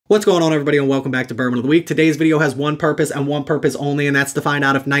What's going on, everybody, and welcome back to Bourbon of the Week. Today's video has one purpose and one purpose only, and that's to find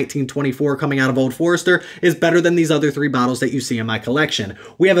out if 1924 coming out of Old Forester is better than these other three bottles that you see in my collection.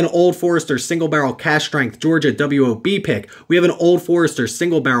 We have an Old Forester single barrel cask strength Georgia WOB pick. We have an Old Forester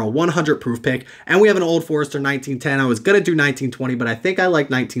single barrel 100 proof pick, and we have an Old Forester 1910. I was gonna do 1920, but I think I like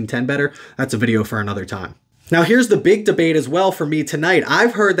 1910 better. That's a video for another time. Now, here's the big debate as well for me tonight.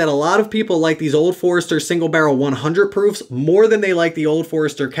 I've heard that a lot of people like these Old Forester single barrel 100 proofs more than they like the Old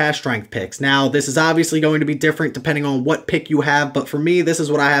Forester cask strength picks. Now, this is obviously going to be different depending on what pick you have, but for me, this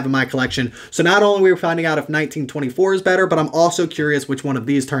is what I have in my collection. So not only are we finding out if 1924 is better, but I'm also curious which one of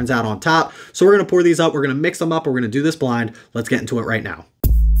these turns out on top. So we're going to pour these up, we're going to mix them up, we're going to do this blind. Let's get into it right now.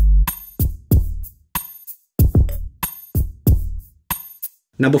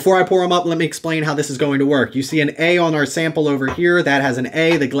 Now, before I pour them up, let me explain how this is going to work. You see an A on our sample over here. That has an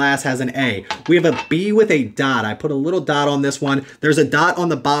A. The glass has an A. We have a B with a dot. I put a little dot on this one. There's a dot on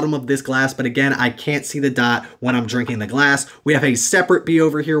the bottom of this glass, but again, I can't see the dot when I'm drinking the glass. We have a separate B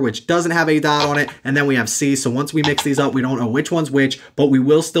over here, which doesn't have a dot on it, and then we have C. So once we mix these up, we don't know which one's which, but we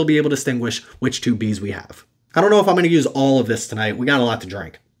will still be able to distinguish which two Bs we have. I don't know if I'm going to use all of this tonight. We got a lot to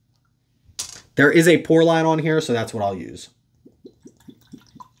drink. There is a pour line on here, so that's what I'll use.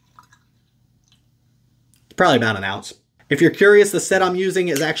 Probably about an ounce. If you're curious, the set I'm using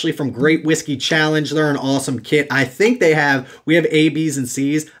is actually from Great Whiskey Challenge. They're an awesome kit. I think we have A, Bs, and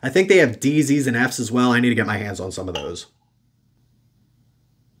Cs. I think they have Ds, Es, and Fs as well. I need to get my hands on some of those.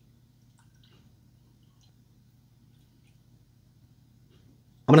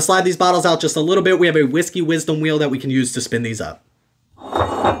 I'm going to slide these bottles out just a little bit. We have a whiskey wisdom wheel that we can use to spin these up.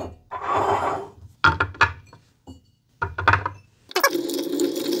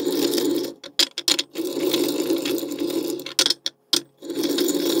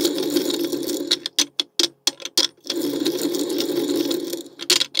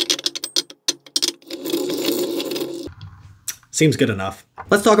 Seems good enough.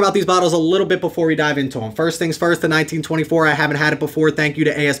 Let's talk about these bottles a little bit before we dive into them. First things first, the 1924. I haven't had it before. Thank you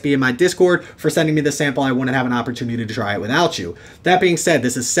to ASB in my Discord for sending me the sample. I wouldn't have an opportunity to try it without you. That being said,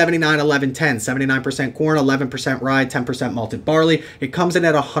 this is 79, 11, 10, 79% corn, 11% rye, 10% malted barley. It comes in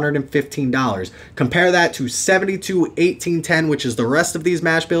at $115. Compare that to 72, 18, 10, which is the rest of these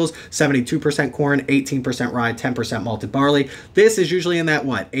mash bills, 72% corn, 18% rye, 10% malted barley. This is usually in that,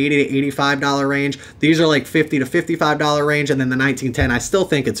 what, $80 to $85 range. These are like $50 to $55 range, and then the 1910, I still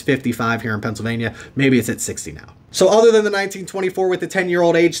think it's 55 here in Pennsylvania. Maybe it's at 60 now. So other than the 1924 with the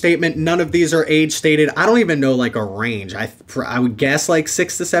 10-year-old age statement, none of these are age stated. I don't even know like a range. I would guess like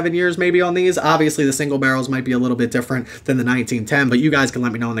 6 to 7 years maybe on these. Obviously the single barrels might be a little bit different than the 1910, but you guys can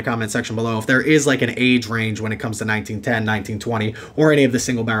let me know in the comment section below if there is like an age range when it comes to 1910, 1920, or any of the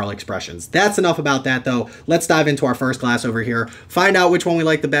single barrel expressions. That's enough about that though. Let's dive into our first glass over here. Find out which one we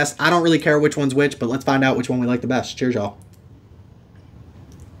like the best. I don't really care which one's which, but let's find out which one we like the best. Cheers, y'all.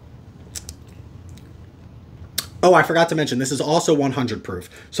 Oh, I forgot to mention, this is also 100 proof.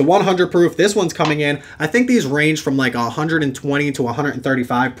 So 100 proof, this one's coming in. I think these range from like 120 to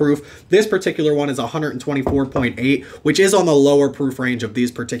 135 proof. This particular one is 124.8, which is on the lower proof range of these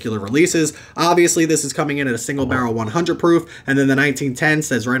particular releases. Obviously, this is coming in at a single barrel 100 proof, and then the 1910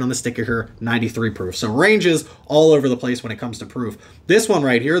 says right on the sticker here, 93 proof. So ranges all over the place when it comes to proof. This one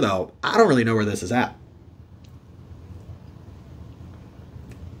right here, though, I don't really know where this is at.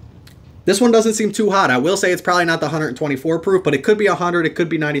 This one doesn't seem too hot. I will say it's probably not the 124 proof, but it could be 100, it could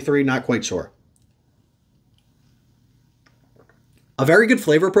be 93, not quite sure. A very good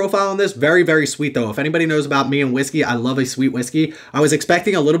flavor profile on this. Very, very sweet though. If anybody knows about me and whiskey, I love a sweet whiskey. I was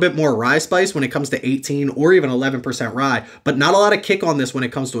expecting a little bit more rye spice when it comes to 18 or even 11% rye, but not a lot of kick on this when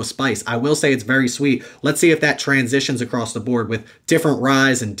it comes to a spice. I will say it's very sweet. Let's see if that transitions across the board with different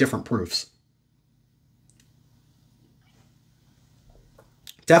ryes and different proofs.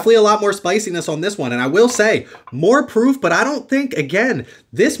 Definitely a lot more spiciness on this one. And I will say, more proof, but I don't think, again,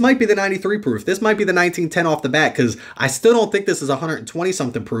 this might be the 93 proof. This might be the 1910 off the bat, because I still don't think this is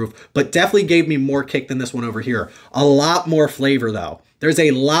 120-something proof, but definitely gave me more kick than this one over here. A lot more flavor, though. There's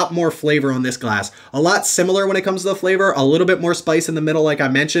a lot more flavor on this glass. A lot similar when it comes to the flavor. A little bit more spice in the middle, like I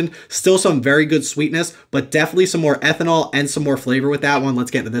mentioned. Still some very good sweetness, but definitely some more ethanol and some more flavor with that one.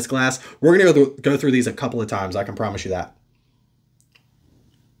 Let's get into this glass. We're going to go through these a couple of times. I can promise you that.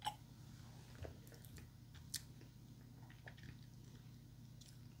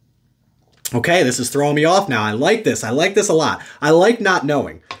 Okay, this is throwing me off now. I like this. I like this a lot. I like not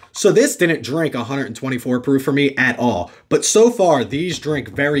knowing. So this didn't drink 124 proof for me at all. But so far, these drink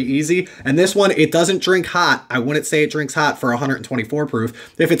very easy. And this one, it doesn't drink hot. I wouldn't say it drinks hot for 124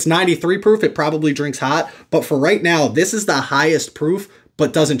 proof. If it's 93 proof, it probably drinks hot. But for right now, this is the highest proof,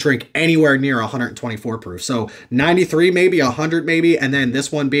 but doesn't drink anywhere near 124 proof. So 93 maybe, 100 maybe, and then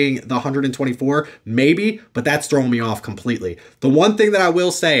this one being the 124 maybe, but that's throwing me off completely. The one thing that I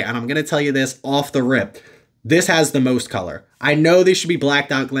will say, and I'm going to tell you this off the rip, this has the most color. I know these should be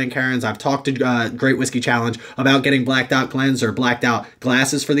blacked out Glencairns. I've talked to Great Whiskey Challenge about getting blacked out Glens or blacked out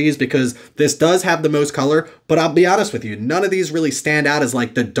glasses for these because this does have the most color, but I'll be honest with you, none of these really stand out as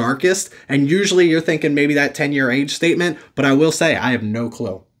like the darkest, and usually you're thinking maybe that 10-year age statement, but I will say I have no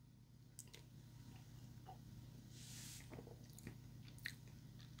clue.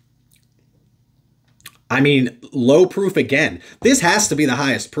 I mean, low proof again. This has to be the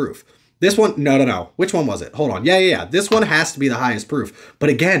highest proof. This one, no. Which one was it? Hold on. Yeah. This one has to be the highest proof. But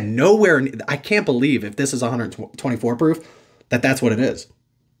again, nowhere, I can't believe if this is 124 proof, that's what it is.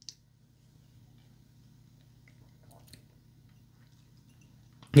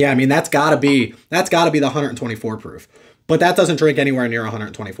 Yeah, I mean, that's gotta be the 124 proof. But that doesn't drink anywhere near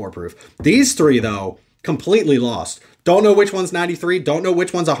 124 proof. These three, though, completely lost. Don't know which one's 93, don't know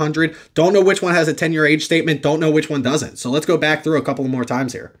which one's 100, don't know which one has a 10-year age statement, don't know which one doesn't. So let's go back through a couple more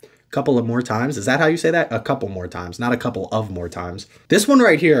times here. Couple of more times. Is that how you say that? A couple more times, not a couple of more times. This one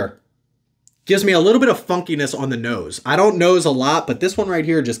right here gives me a little bit of funkiness on the nose. I don't nose a lot, but this one right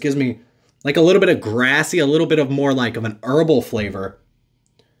here just gives me like a little bit of grassy, a little bit of more like of an herbal flavor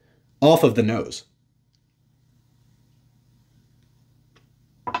off of the nose.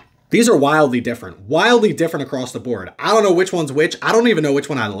 These are wildly different across the board. I don't know which one's which. I don't even know which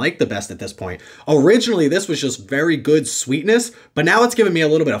one I like the best at this point. Originally, this was just very good sweetness, but now it's giving me a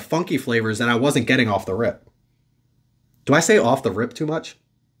little bit of funky flavors that I wasn't getting off the rip. Do I say off the rip too much?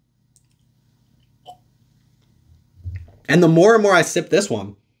 And the more and more I sip this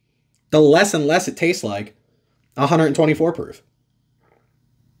one, the less and less it tastes like 124 proof.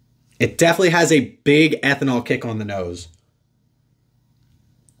 It definitely has a big ethanol kick on the nose.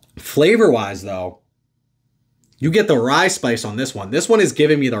 Flavor-wise, though, you get the rye spice on this one. This one is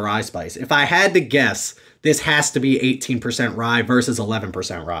giving me the rye spice. If I had to guess, this has to be 18% rye versus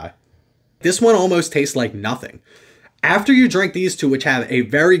 11% rye. This one almost tastes like nothing. After you drink these two, which have a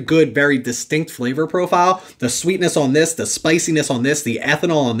very good, very distinct flavor profile, the sweetness on this, the spiciness on this, the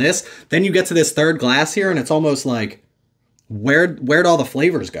ethanol on this, then you get to this third glass here, and it's almost like, where'd all the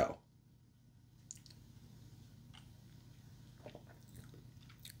flavors go?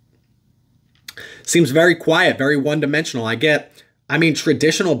 Seems very quiet, very one-dimensional. I mean,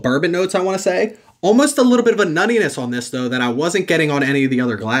 traditional bourbon notes, I want to say. Almost a little bit of a nuttiness on this, though, that I wasn't getting on any of the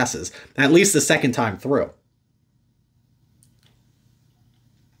other glasses, at least the second time through.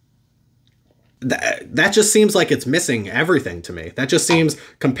 That just seems like it's missing everything to me. That just seems,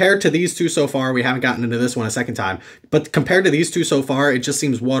 compared to these two so far, we haven't gotten into this one a second time, but compared to these two so far, it just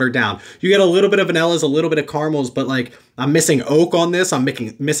seems watered down. You get a little bit of vanillas, a little bit of caramels, but like, I'm missing oak on this, I'm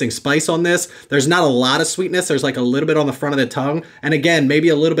missing spice on this. There's not a lot of sweetness, there's like a little bit on the front of the tongue, and again, maybe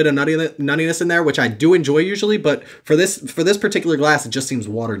a little bit of nuttiness in there, which I do enjoy usually, but for this particular glass, it just seems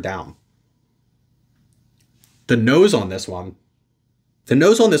watered down. The nose on this one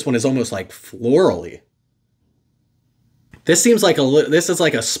is almost like florally. This seems like this is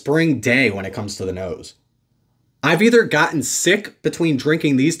like a spring day when it comes to the nose. I've either gotten sick between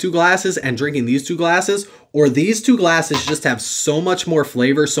drinking these two glasses and drinking these two glasses, or these two glasses just have so much more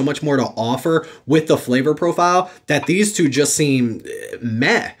flavor, so much more to offer with the flavor profile that these two just seem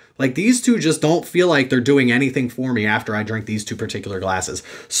meh. Like, these two just don't feel like they're doing anything for me after I drink these two particular glasses.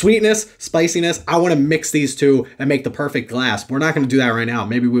 Sweetness, spiciness, I want to mix these two and make the perfect glass. We're not going to do that right now.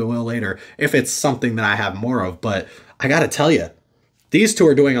 Maybe we will later if it's something that I have more of. But I got to tell you, these two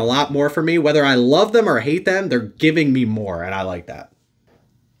are doing a lot more for me. Whether I love them or hate them, they're giving me more, and I like that.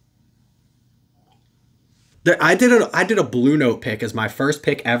 I did a blue note pick as my first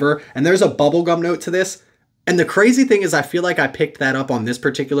pick ever, and there's a bubblegum note to this. And the crazy thing is I feel like I picked that up on this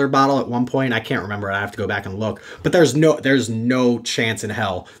particular bottle at one point. I can't remember. I have to go back and look. But there's no chance in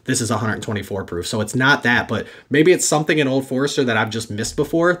hell this is 124 proof. So it's not that, but maybe it's something in Old Forester that I've just missed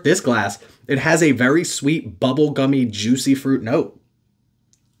before. This glass, it has a very sweet, bubblegummy, juicy fruit note.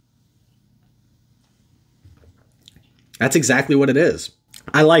 That's exactly what it is.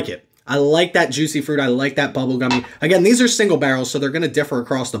 I like it. I like that juicy fruit. I like that bubblegummy. Again, these are single barrels, so they're going to differ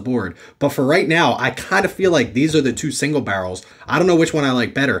across the board. But for right now, I kind of feel like these are the two single barrels. I don't know which one I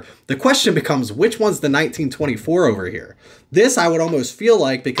like better. The question becomes, which one's the 1924 over here? This I would almost feel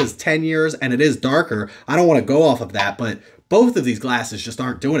like, because 10 years and it is darker, I don't want to go off of that, but both of these glasses just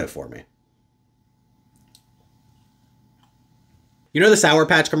aren't doing it for me. You know the Sour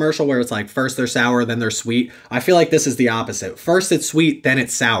Patch commercial where it's like first they're sour, then they're sweet? I feel like this is the opposite. First it's sweet, then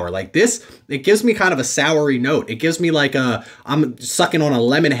it's sour. Like this, it gives me kind of a soury note. It gives me like I'm sucking on a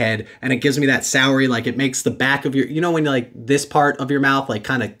lemon head and it gives me that soury, like it makes the back of your, you know when like this part of your mouth like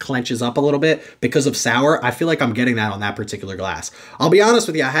kind of clenches up a little bit because of sour? I feel like I'm getting that on that particular glass. I'll be honest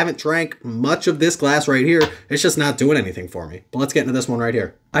with you, I haven't drank much of this glass right here. It's just not doing anything for me. But let's get into this one right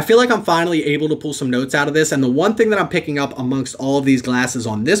here. I feel like I'm finally able to pull some notes out of this, and the one thing that I'm picking up amongst all of these glasses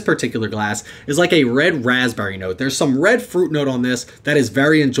on this particular glass is like a red raspberry note. There's some red fruit note on this that is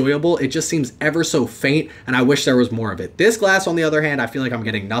very enjoyable. It just seems ever so faint, and I wish there was more of it. This glass, on the other hand, I feel like I'm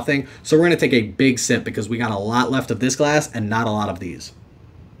getting nothing, so we're going to take a big sip because we got a lot left of this glass and not a lot of these.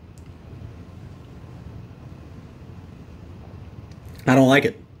 I don't like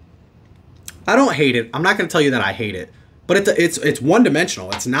it. I don't hate it. I'm not going to tell you that I hate it. But it's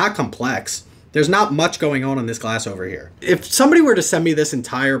one-dimensional. It's not complex. There's not much going on in this glass over here. If somebody were to send me this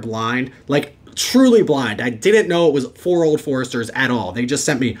entire blind, like truly blind, I didn't know it was 4 Old Foresters at all. They just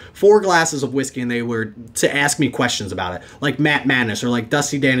sent me 4 glasses of whiskey and they were to ask me questions about it, like Matt Madness or like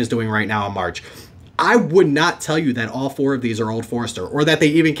Dusty Dan is doing right now in March. I would not tell you that all 4 of these are Old Forester or that they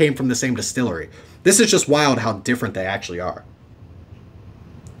even came from the same distillery. This is just wild how different they actually are.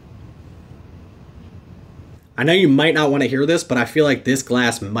 I know you might not want to hear this, but I feel like this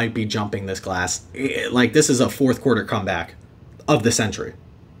glass might be jumping this glass. Like this is a 4th quarter comeback of the century.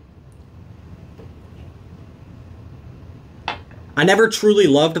 I never truly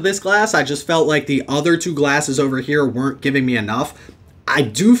loved this glass. I just felt like the other 2 glasses over here weren't giving me enough. I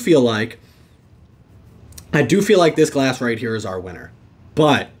do feel like this glass right here is our winner,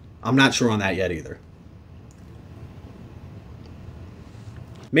 but I'm not sure on that yet either.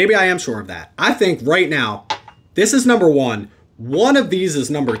 Maybe I am sure of that. I think right now, this is number 1. One of these is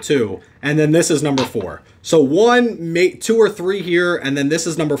number 2, and then this is number 4. So 2 or 3 here, and then this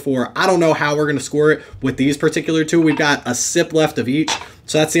is number 4. I don't know how we're going to score it with these particular 2. We've got a sip left of each,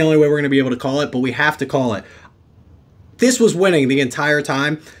 so that's the only way we're going to be able to call it, but we have to call it. This was winning the entire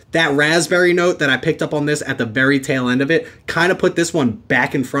time. That raspberry note that I picked up on this at the very tail end of it kind of put this one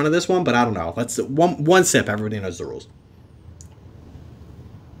back in front of this one, but I don't know. Let's one sip. Everybody knows the rules.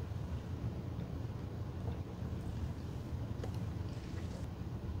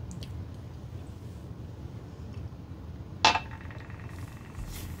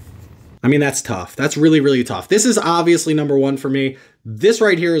 I mean, that's tough. That's really, really tough. This is obviously number 1 for me. This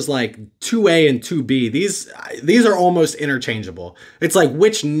right here is like 2A and 2B. These are almost interchangeable. It's like,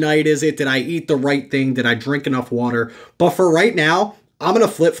 which night is it? Did I eat the right thing? Did I drink enough water? But for right now, I'm going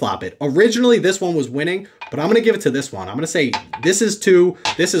to flip-flop it. Originally, this one was winning, but I'm going to give it to this one. I'm going to say this is 2,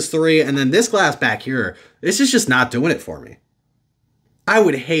 this is 3, and then this glass back here, this is just not doing it for me. I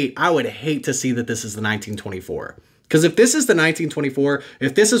would hate to see that this is the 1924. Because if this is the 1924,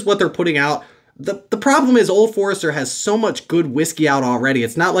 if this is what they're putting out, the problem is Old Forester has so much good whiskey out already.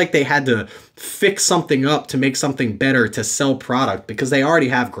 It's not like they had to fix something up to make something better to sell product because they already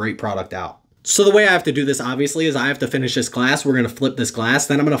have great product out. So the way I have to do this, obviously, is I have to finish this glass. We're going to flip this glass.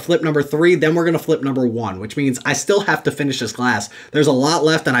 Then I'm going to flip number 3. Then we're going to flip number 1, which means I still have to finish this glass. There's a lot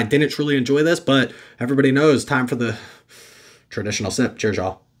left and I didn't truly enjoy this, but everybody knows time for the traditional sip. Cheers,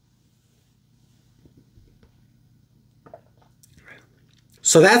 y'all.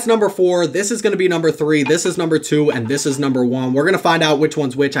 So that's number 4. This is going to be number 3. This is number 2. And this is number 1. We're going to find out which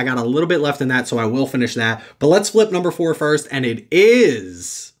one's which. I got a little bit left in that, so I will finish that. But let's flip number 4 first. And it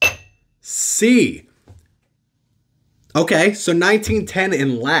is C. Okay, so 1910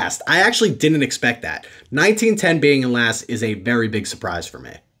 in last. I actually didn't expect that. 1910 being in last is a very big surprise for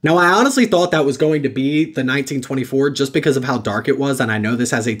me. Now, I honestly thought that was going to be the 1924 just because of how dark it was. And I know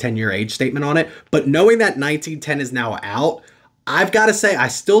this has a 10-year age statement on it. But knowing that 1910 is now out, I've got to say, I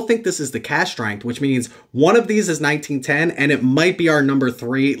still think this is the cash strength, which means one of these is 1910, and it might be our number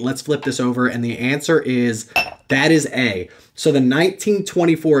 3. Let's flip this over, and the answer is, that is A. So the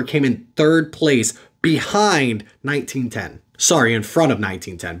 1924 came in 3rd place behind 1910. Sorry, in front of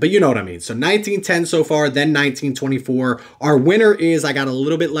 1910, but you know what I mean. So 1910 so far, then 1924. Our winner is, I got a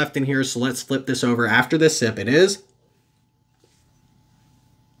little bit left in here, so let's flip this over after this sip. It is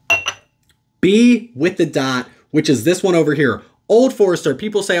B with the dot, which is this one over here. Old Forester,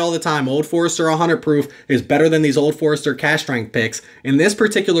 people say all the time, Old Forester 100 proof is better than these Old Forester cash strength picks. In this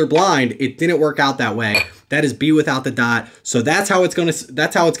particular blind, it didn't work out that way. That is B without the dot. So that's how it's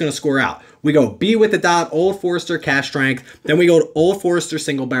gonna score out. We go B with the dot, Old Forester cash strength, then we go to Old Forester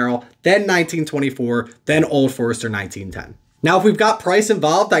single barrel, then 1924, then Old Forester 1910. Now, if we've got price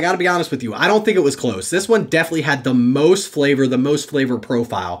involved, I gotta be honest with you, I don't think it was close. This one definitely had the most flavor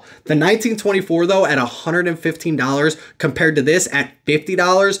profile. The 1924 though, at $115 compared to this at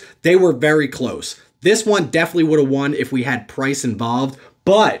 $50, they were very close. This one definitely would have won if we had price involved,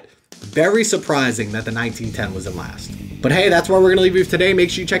 but very surprising that the 1910 was in last. But hey, that's where we're gonna leave you today.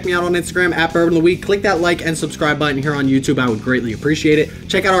 Make sure you check me out on Instagram at Bourbon of the Week. Click that like and subscribe button here on YouTube. I would greatly appreciate it.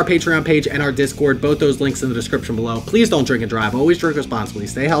 Check out our Patreon page and our Discord. Both those links in the description below. Please don't drink and drive. Always drink responsibly.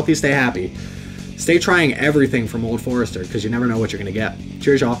 Stay healthy, stay happy. Stay trying everything from Old Forester because you never know what you're gonna get.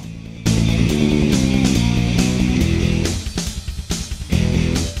 Cheers, y'all.